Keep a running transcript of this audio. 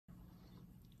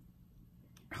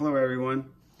Hello everyone.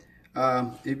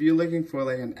 If you're looking for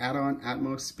like an add-on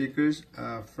Atmos speakers,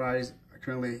 Fry's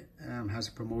currently has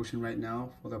a promotion right now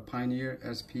for the Pioneer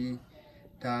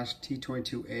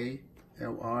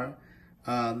SP-T22A-LR.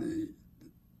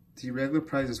 The regular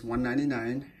price is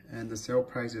 $199 and the sale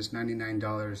price is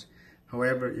 $99.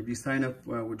 However, if you sign up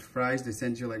with Fry's, they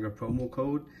send you like a promo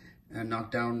code and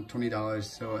knock down $20,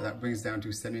 so that brings down to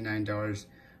 $79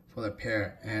 for the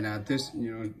pair. And this,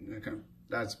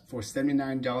 that's for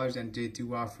 $79, and they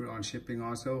do offer on shipping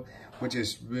also, which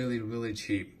is really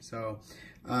cheap. So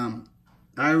I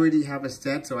already have a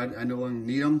set, so I no longer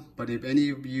need them. But if any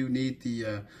of you need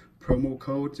the promo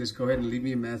code, just go ahead and leave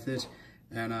me a message,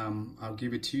 and I'll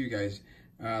give it to you guys.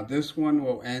 This one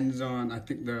will end on, I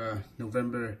think, the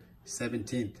November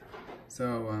 17th.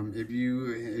 So if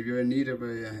you're in need of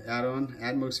a add-on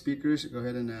Atmos speakers, go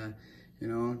ahead and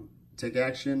take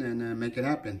action and make it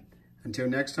happen. Until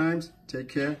next time, take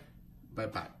care.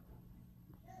 Bye-bye.